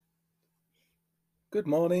Good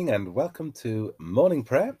morning and welcome to morning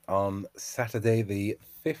prayer on Saturday, the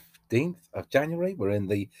 15th of January. We're in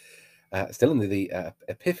the still in the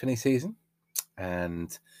Epiphany season,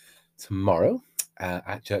 and tomorrow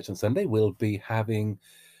at church on Sunday we'll be having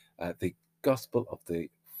the gospel of the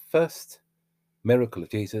first miracle of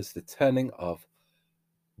Jesus, the turning of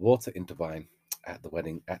water into wine at the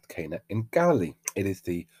wedding at Cana in Galilee. It is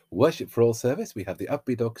the Worship for All service. We have the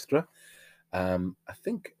upbeat orchestra. I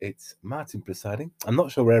think it's Martin presiding. I'm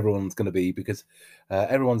not sure where everyone's going to be because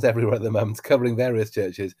everyone's everywhere at the moment, covering various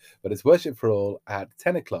churches. But it's Worship for All at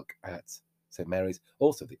 10 o'clock at St. Mary's,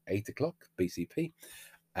 also the 8 o'clock BCP,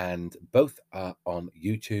 and both are on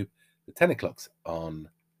YouTube. The 10 o'clock's on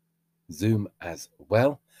Zoom as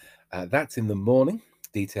well. That's in the morning.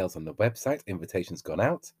 Details on the website. Invitations gone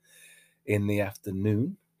out. In the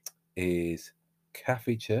afternoon is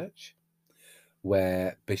Cafe Church,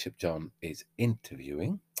 where Bishop John is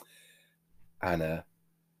interviewing Anna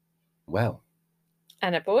Boyce.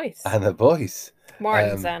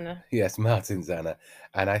 Martin's Anna. Yes, Martin's Anna.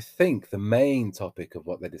 And I think the main topic of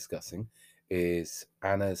what they're discussing is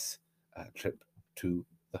Anna's trip to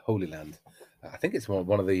the Holy Land. I think it's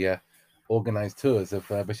one of the organised tours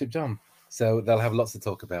of Bishop John. So they'll have lots to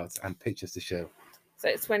talk about and pictures to show. So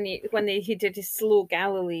it's when he did his slow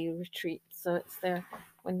Galilee retreat. So it's there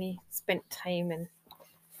when he spent time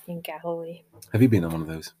in Galilee. Have you been on one of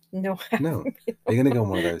those? No. No. Are you going to go on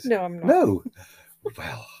one of those? No, I'm not. No.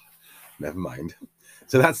 Well, never mind.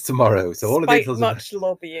 So that's tomorrow. So all the details. Much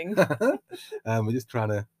lobbying. We're just trying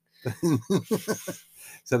to.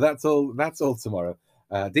 So that's all tomorrow.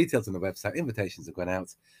 Details on the website. Invitations have gone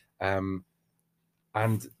out. And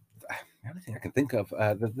the only thing I can think of,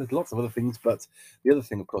 there's lots of other things, but the other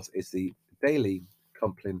thing, of course, is the daily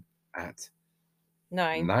Compline at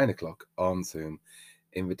 9 o'clock on Zoom.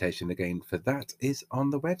 Invitation again for that is on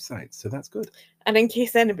the website, so that's good. And in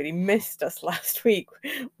case anybody missed us last week,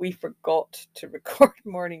 we forgot to record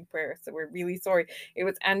morning prayer, so we're really sorry. It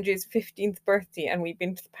was Andrew's 15th birthday and we've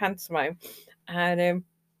been to the pantomime, and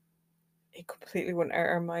it completely went out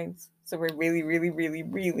of our minds, so we're really, really, really,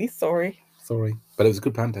 really sorry. But it was a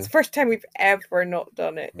good panto. It's the first time we've ever not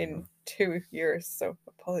done it in 2 years, so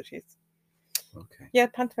apologies. Okay. Yeah,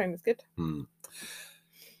 pantomime was good.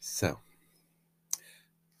 So,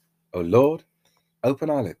 O Lord, open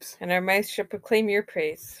our lips, and our mouth shall proclaim your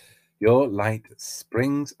praise. Your light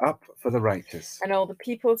springs up for the righteous, and all the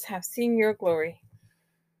peoples have seen your glory.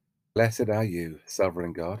 Blessed are you,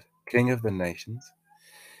 sovereign God, King of the nations.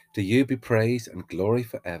 To you be praise and glory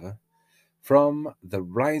forever. From the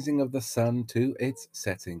rising of the sun to its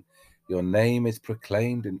setting, your name is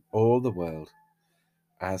proclaimed in all the world.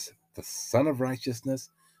 As the sun of righteousness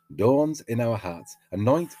dawns in our hearts,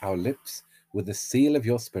 anoint our lips with the seal of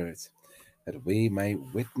your Spirit, that we may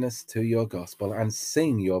witness to your gospel and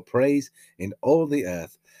sing your praise in all the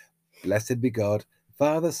earth. Blessed be God,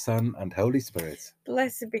 Father, Son, and Holy Spirit.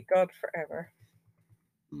 Blessed be God forever.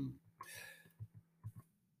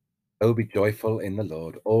 O be joyful in the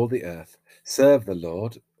Lord, all the earth. Serve the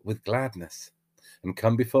Lord with gladness, and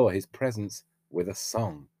come before his presence with a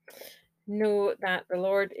song. Know that the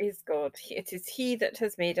Lord is God. It is he that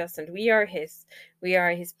has made us, and we are his. We are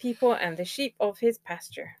his people and the sheep of his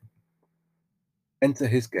pasture. Enter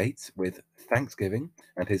his gates with thanksgiving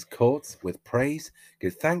and his courts with praise.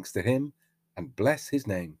 Give thanks to him and bless his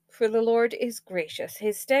name. For the Lord is gracious.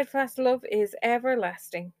 His steadfast love is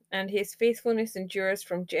everlasting, and his faithfulness endures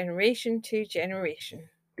from generation to generation.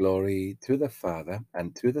 Glory to the Father,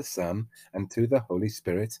 and to the Son, and to the Holy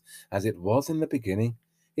Spirit, as it was in the beginning,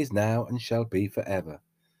 is now, and shall be forever.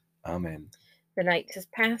 Amen. The night has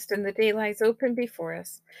passed, and the day lies open before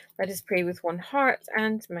us. Let us pray with one heart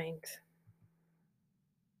and mind.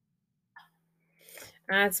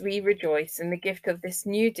 As we rejoice in the gift of this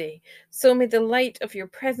new day, so may the light of your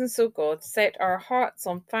presence, O God, set our hearts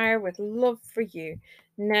on fire with love for you,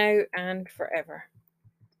 now and forever.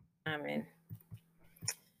 Amen.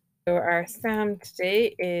 So our psalm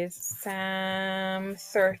today is Psalm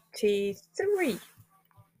 33.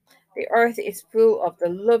 The earth is full of the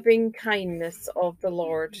loving kindness of the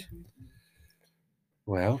Lord.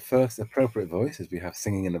 Well, first appropriate voice, as we have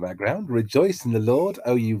singing in the background. Rejoice in the Lord,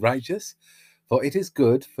 O you righteous, for it is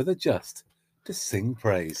good for the just to sing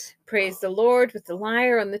praise. Praise the Lord with the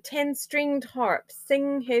lyre on the 10-stringed harp.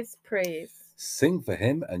 Sing his praise. Sing for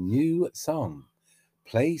him a new song.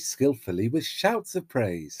 Play skillfully with shouts of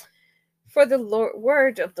praise. For the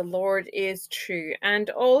word of the Lord is true, and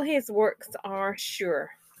all his works are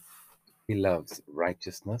sure. He loves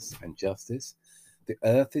righteousness and justice. The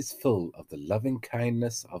earth is full of the loving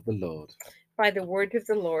kindness of the Lord. by the word of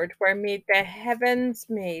the Lord were made the heavens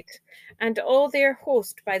made, and all their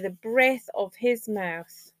host by the breath of his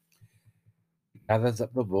mouth. He gathers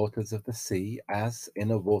up the waters of the sea as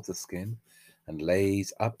in a waterskin, and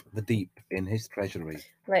lays up the deep in his treasury.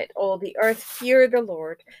 Let all the earth fear the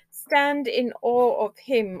Lord. Stand in awe of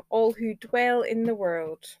him, all who dwell in the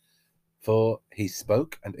world. For he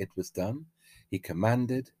spoke, and it was done. He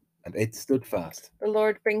commanded, and it stood fast. The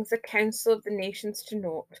Lord brings the counsel of the nations to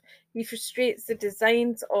naught. He frustrates the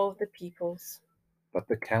designs of the peoples. But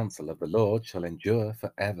the counsel of the Lord shall endure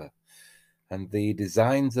forever, and the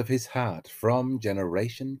designs of his heart from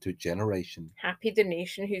generation to generation. Happy the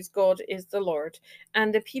nation whose God is the Lord,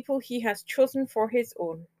 and the people he has chosen for his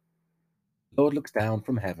own. The Lord looks down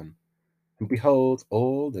from heaven, and beholds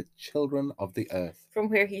all the children of the earth. From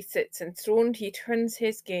where he sits enthroned, he turns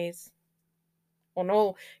his gaze on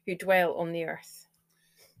all who dwell on the earth.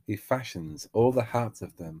 He fashions all the hearts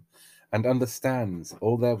of them, and understands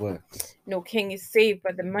all their works. No king is saved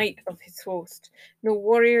by the might of his host, no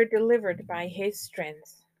warrior delivered by his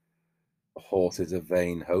strength. The horse is a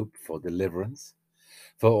vain hope for deliverance.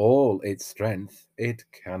 For all its strength, it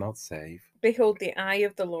cannot save. Behold, the eye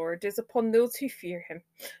of the Lord is upon those who fear him,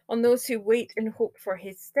 on those who wait and hope for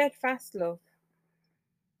his steadfast love,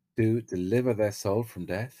 To deliver their soul from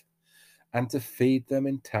death, and to feed them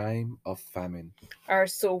in time of famine. Our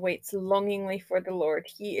soul waits longingly for the Lord.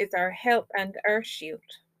 He is our help and our shield.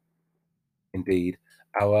 Indeed,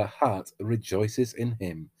 our heart rejoices in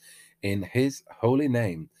him. In his holy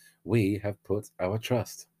name we have put our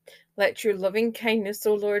trust. Let your loving kindness,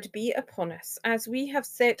 O Lord, be upon us, as we have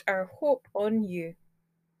set our hope on you.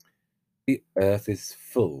 The earth is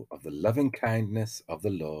full of the loving kindness of the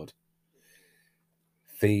Lord.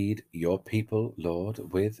 Feed your people,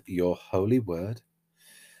 Lord, with your holy word,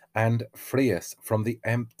 and free us from the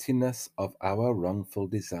emptiness of our wrongful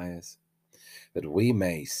desires, that we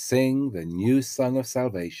may sing the new song of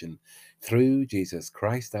salvation through Jesus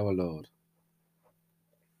Christ our Lord.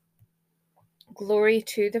 Glory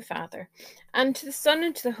to the Father, and to the Son,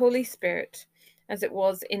 and to the Holy Spirit, as it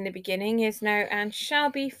was in the beginning, is now, and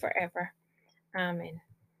shall be forever. Amen.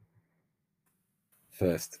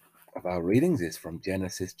 First of our readings is from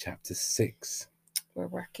Genesis chapter 6. We're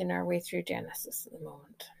working our way through Genesis at the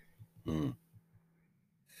moment.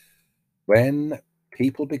 When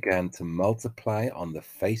people began to multiply on the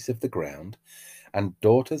face of the ground, and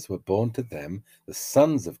daughters were born to them, the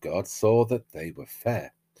sons of God saw that they were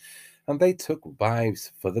fair, and they took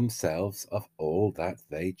wives for themselves of all that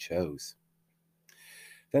they chose.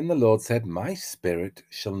 Then the Lord said, My spirit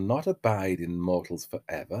shall not abide in mortals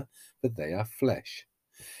forever, for they are flesh.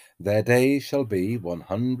 Their days shall be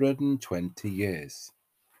 120 years.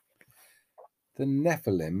 The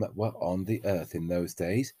Nephilim were on the earth in those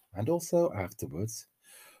days, and also afterwards,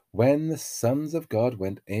 when the sons of God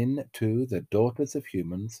went in to the daughters of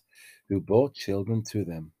humans, who bore children to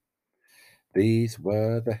them. These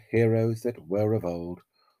were the heroes that were of old,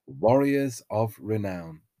 warriors of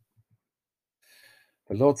renown.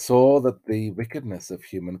 The Lord saw that the wickedness of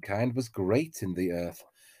humankind was great in the earth,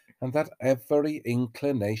 and that every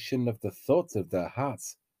inclination of the thoughts of their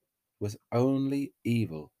hearts was only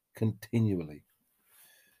evil continually.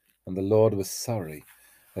 And the Lord was sorry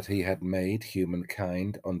that he had made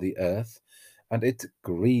humankind on the earth, and it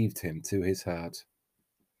grieved him to his heart.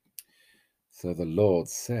 So the Lord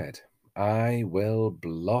said, I will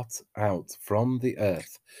blot out from the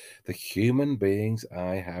earth the human beings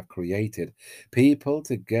I have created, people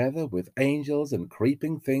together with angels and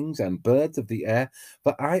creeping things and birds of the air,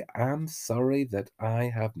 for I am sorry that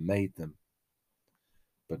I have made them.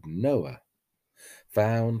 But Noah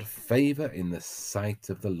found favor in the sight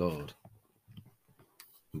of the Lord.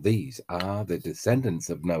 These are the descendants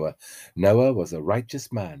of Noah. Noah was a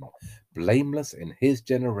righteous man, blameless in his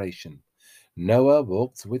generation. Noah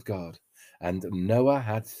walked with God, and Noah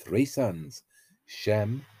had 3 sons,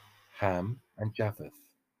 Shem, Ham, and Japheth.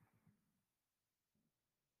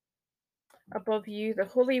 Above you, the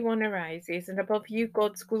Holy One arises, and above you,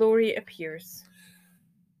 God's glory appears.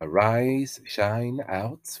 Arise, shine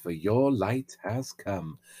out, for your light has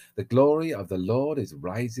come. The glory of the Lord is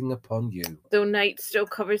rising upon you. Though night still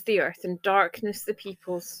covers the earth, and darkness the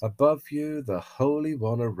peoples. Above you, the Holy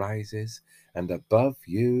One arises, and above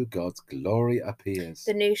you, God's glory appears.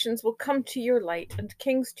 The nations will come to your light, and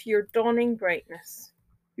kings to your dawning brightness.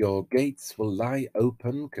 Your gates will lie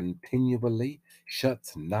open continually,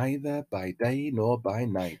 shut neither by day nor by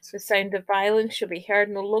night. The sound of violence shall be heard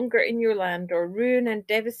no longer in your land, or ruin and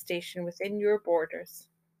devastation within your borders.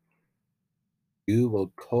 You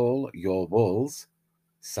will call your walls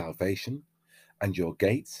salvation, and your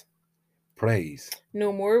gates praise.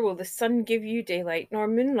 No more will the sun give you daylight, nor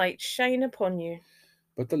moonlight shine upon you.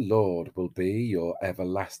 But the Lord will be your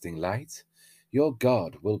everlasting light. Your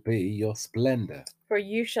God will be your splendor. For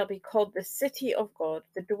you shall be called the city of God,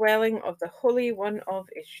 the dwelling of the Holy One of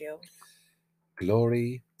Israel.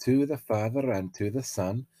 Glory to the Father, and to the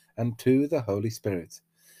Son, and to the Holy Spirit,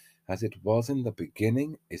 as it was in the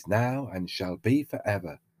beginning, is now, and shall be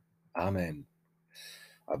forever. Amen.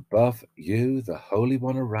 Above you the Holy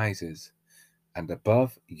One arises, and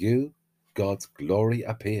above you God's glory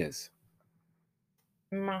appears.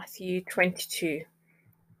 Matthew 22.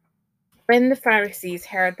 When the Pharisees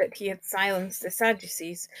heard that he had silenced the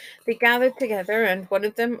Sadducees, they gathered together, and one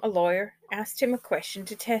of them, a lawyer, asked him a question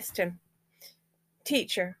to test him.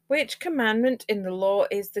 Teacher, which commandment in the law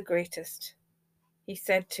is the greatest? He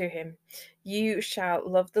said to him, You shall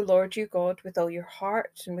love the Lord your God with all your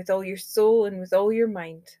heart, and with all your soul, and with all your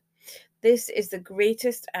mind. This is the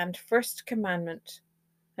greatest and first commandment.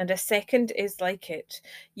 And a second is like it: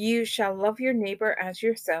 You shall love your neighbor as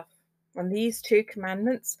yourself. On these two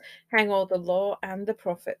commandments hang all the law and the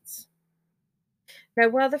prophets. Now,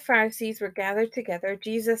 while the Pharisees were gathered together,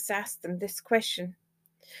 Jesus asked them this question: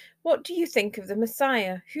 What do you think of the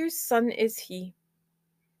Messiah? Whose son is he?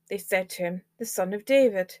 They said to him, The son of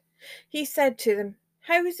David. He said to them,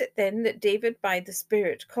 How is it then that David by the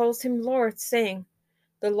Spirit calls him Lord, saying,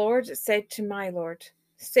 The Lord said to my Lord,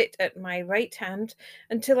 Sit at my right hand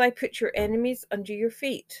until I put your enemies under your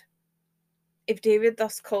feet? If David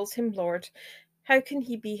thus calls him Lord, how can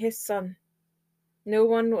he be his son? No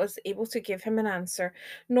one was able to give him an answer,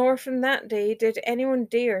 nor from that day did anyone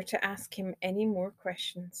dare to ask him any more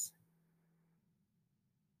questions.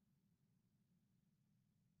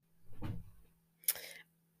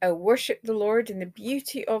 Oh, worship the Lord in the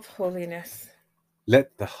beauty of holiness.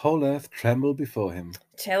 Let the whole earth tremble before him.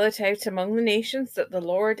 Tell it out among the nations that the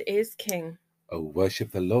Lord is King. O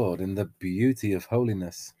worship the Lord in the beauty of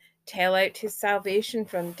holiness. Tell out his salvation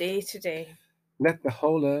from day to day. Let the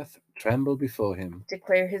whole earth tremble before him.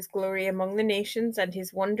 Declare his glory among the nations and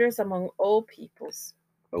his wonders among all peoples.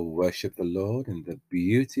 O worship the Lord in the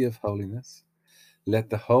beauty of holiness. Let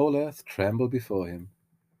the whole earth tremble before him.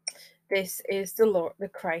 This is the Lord, the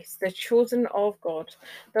Christ, the chosen of God,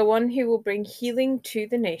 the one who will bring healing to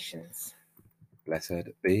the nations. Blessed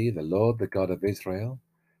be the Lord, the God of Israel,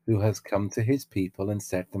 who has come to his people and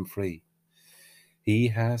set them free. He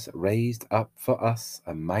has raised up for us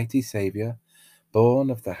a mighty Saviour, born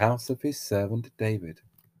of the house of his servant David.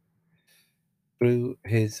 Through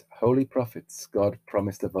his holy prophets, God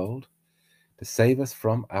promised of old to save us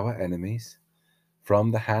from our enemies,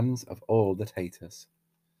 from the hands of all that hate us,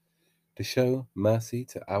 to show mercy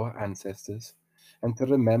to our ancestors, and to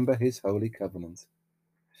remember his holy covenant.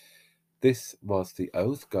 This was the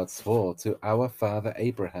oath God swore to our father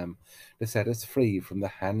Abraham, to set us free from the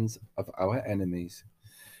hands of our enemies,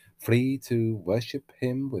 free to worship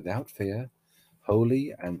him without fear,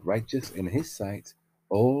 holy and righteous in his sight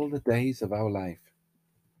all the days of our life.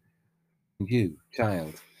 And you,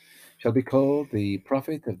 child, shall be called the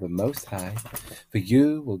prophet of the Most High, for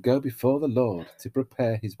you will go before the Lord to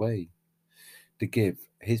prepare his way, to give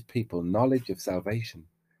his people knowledge of salvation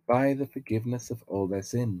by the forgiveness of all their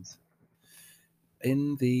sins.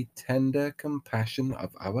 In the tender compassion of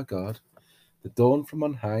our God, the dawn from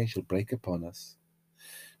on high shall break upon us,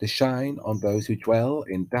 to shine on those who dwell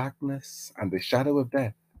in darkness and the shadow of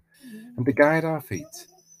death, and to guide our feet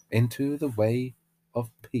into the way of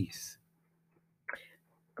peace.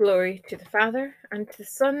 Glory to the Father, and to the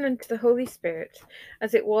Son, and to the Holy Spirit,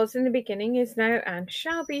 as it was in the beginning, is now, and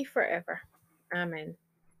shall be forever. Amen.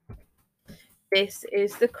 This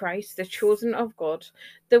is the Christ, the chosen of God,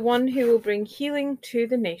 the one who will bring healing to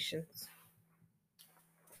the nations.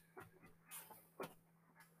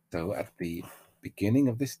 So at the beginning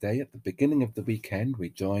of this day, at the beginning of the weekend,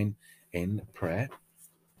 we join in prayer.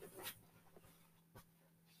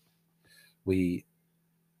 We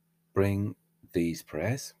bring these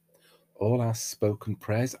prayers, all our spoken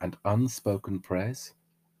prayers and unspoken prayers,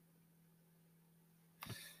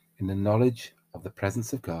 in the knowledge of the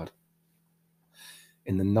presence of God,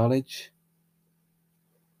 in the knowledge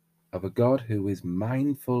of a God who is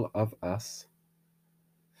mindful of us,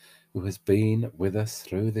 who has been with us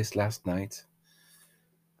through this last night,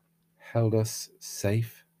 held us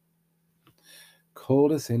safe,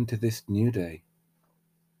 called us into this new day.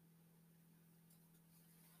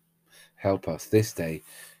 Help us this day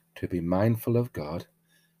to be mindful of God,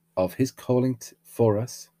 of his calling for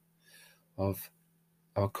us, of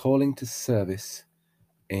our calling to service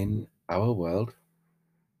in our world.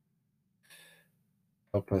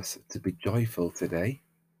 Help us to be joyful today.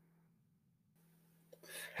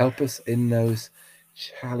 Help us in those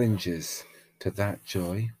challenges to that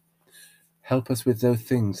joy. Help us with those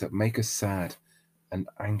things that make us sad and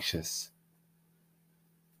anxious.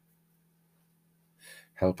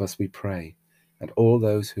 Help us, we pray, and all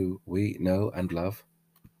those who we know and love,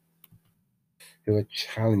 who are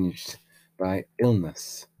challenged by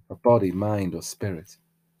illness of body, mind, or spirit.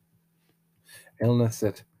 Illness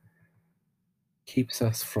that keeps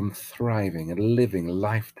us from thriving and living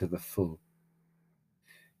life to the full.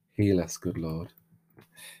 Heal us, good Lord.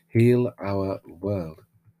 Heal our world.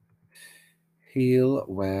 Heal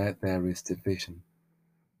where there is division,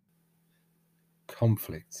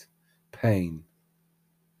 conflict, pain,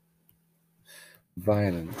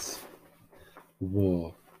 violence,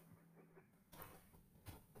 war.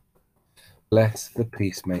 Bless the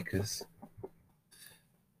peacemakers.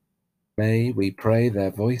 May, we pray,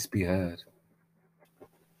 their voice be heard.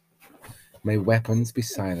 May weapons be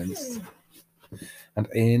silenced. And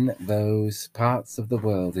in those parts of the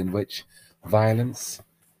world in which violence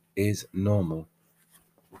is normal,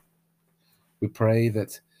 we pray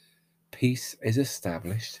that peace is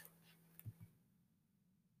established.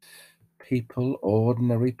 People,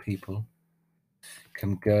 ordinary people,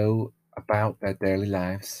 can go about their daily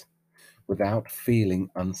lives without feeling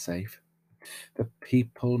unsafe, that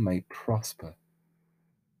people may prosper,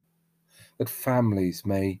 that families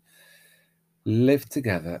may live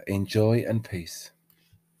together in joy and peace.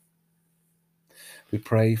 We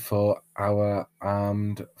pray for our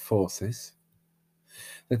armed forces,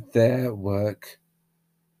 that their work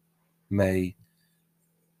may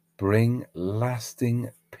bring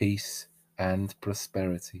lasting peace and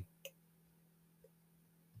prosperity.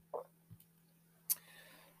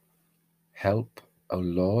 Help, O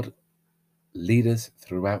Lord, leaders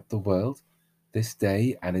throughout the world this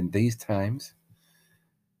day and in these times.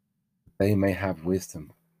 They may have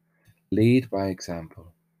wisdom. Lead by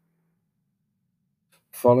example.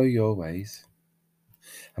 Follow your ways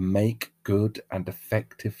and make good and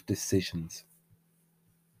effective decisions.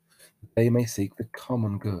 They may seek the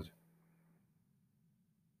common good.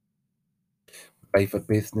 Pray for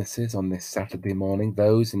businesses on this Saturday morning,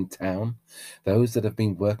 those in town, those that have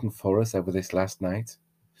been working for us over this last night,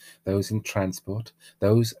 those in transport,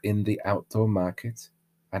 those in the outdoor market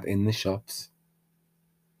and in the shops.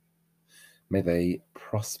 May they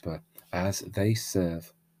prosper as they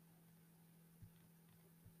serve.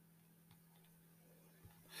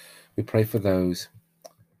 We pray for those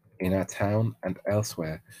in our town and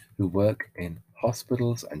elsewhere who work in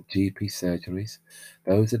hospitals and GP surgeries,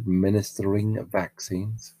 those administering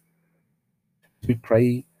vaccines. We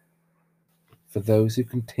pray for those who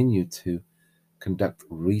continue to conduct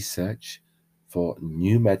research for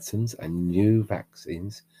new medicines and new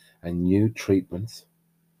vaccines and new treatments.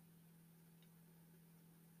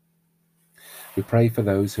 We pray for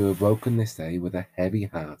those who have woken this day with a heavy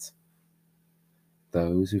heart,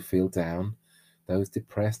 those who feel down, those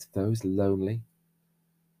depressed, those lonely.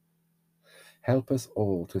 Help us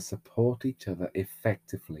all to support each other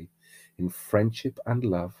effectively in friendship and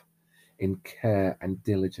love, in care and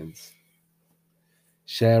diligence,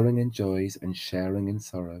 sharing in joys and sharing in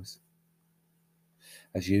sorrows.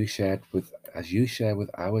 As you share with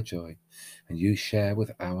our joy and you share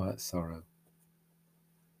with our sorrow.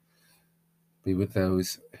 Be with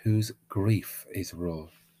those whose grief is raw,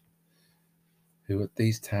 who at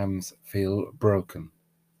these times feel broken.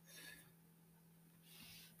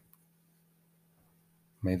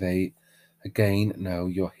 May they again know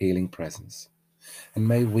your healing presence. And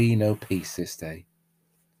may we know peace this day.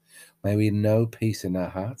 May we know peace in our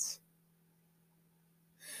hearts.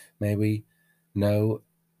 May we know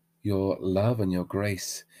your love and your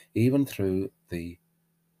grace, even through the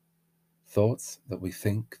thoughts that we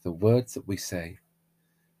think, the words that we say,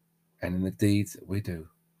 and in the deeds that we do.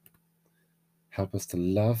 Help us to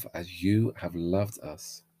love as you have loved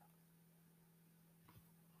us.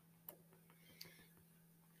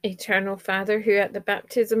 Eternal Father, who at the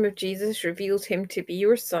baptism of Jesus revealed him to be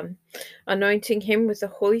your Son, anointing him with the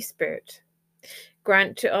Holy Spirit,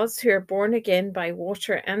 grant to us who are born again by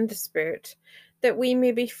water and the Spirit, that we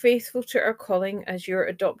may be faithful to our calling as your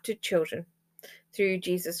adopted children. Through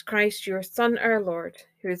Jesus Christ, your Son, our Lord,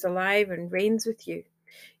 who is alive and reigns with you,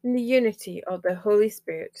 in the unity of the Holy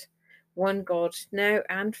Spirit, one God, now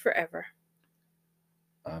and forever.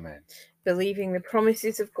 Amen. Believing the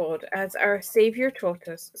promises of God as our Saviour taught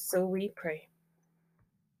us, so we pray.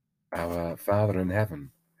 Our Father in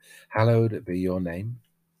heaven, hallowed be your name.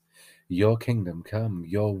 Your kingdom come,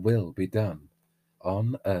 your will be done,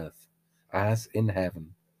 on earth as in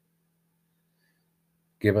heaven.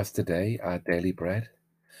 Give us today our daily bread.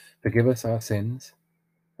 Forgive us our sins,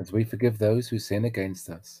 as we forgive those who sin against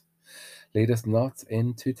us. Lead us not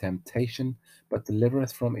into temptation, but deliver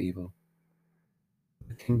us from evil.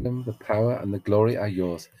 The kingdom, the power, and the glory are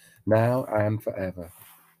yours, now and forever.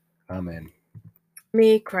 Amen.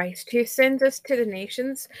 May Christ, who sends us to the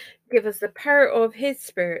nations, give us the power of his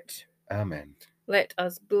Spirit. Amen. Let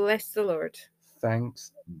us bless the Lord.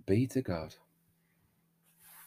 Thanks be to God.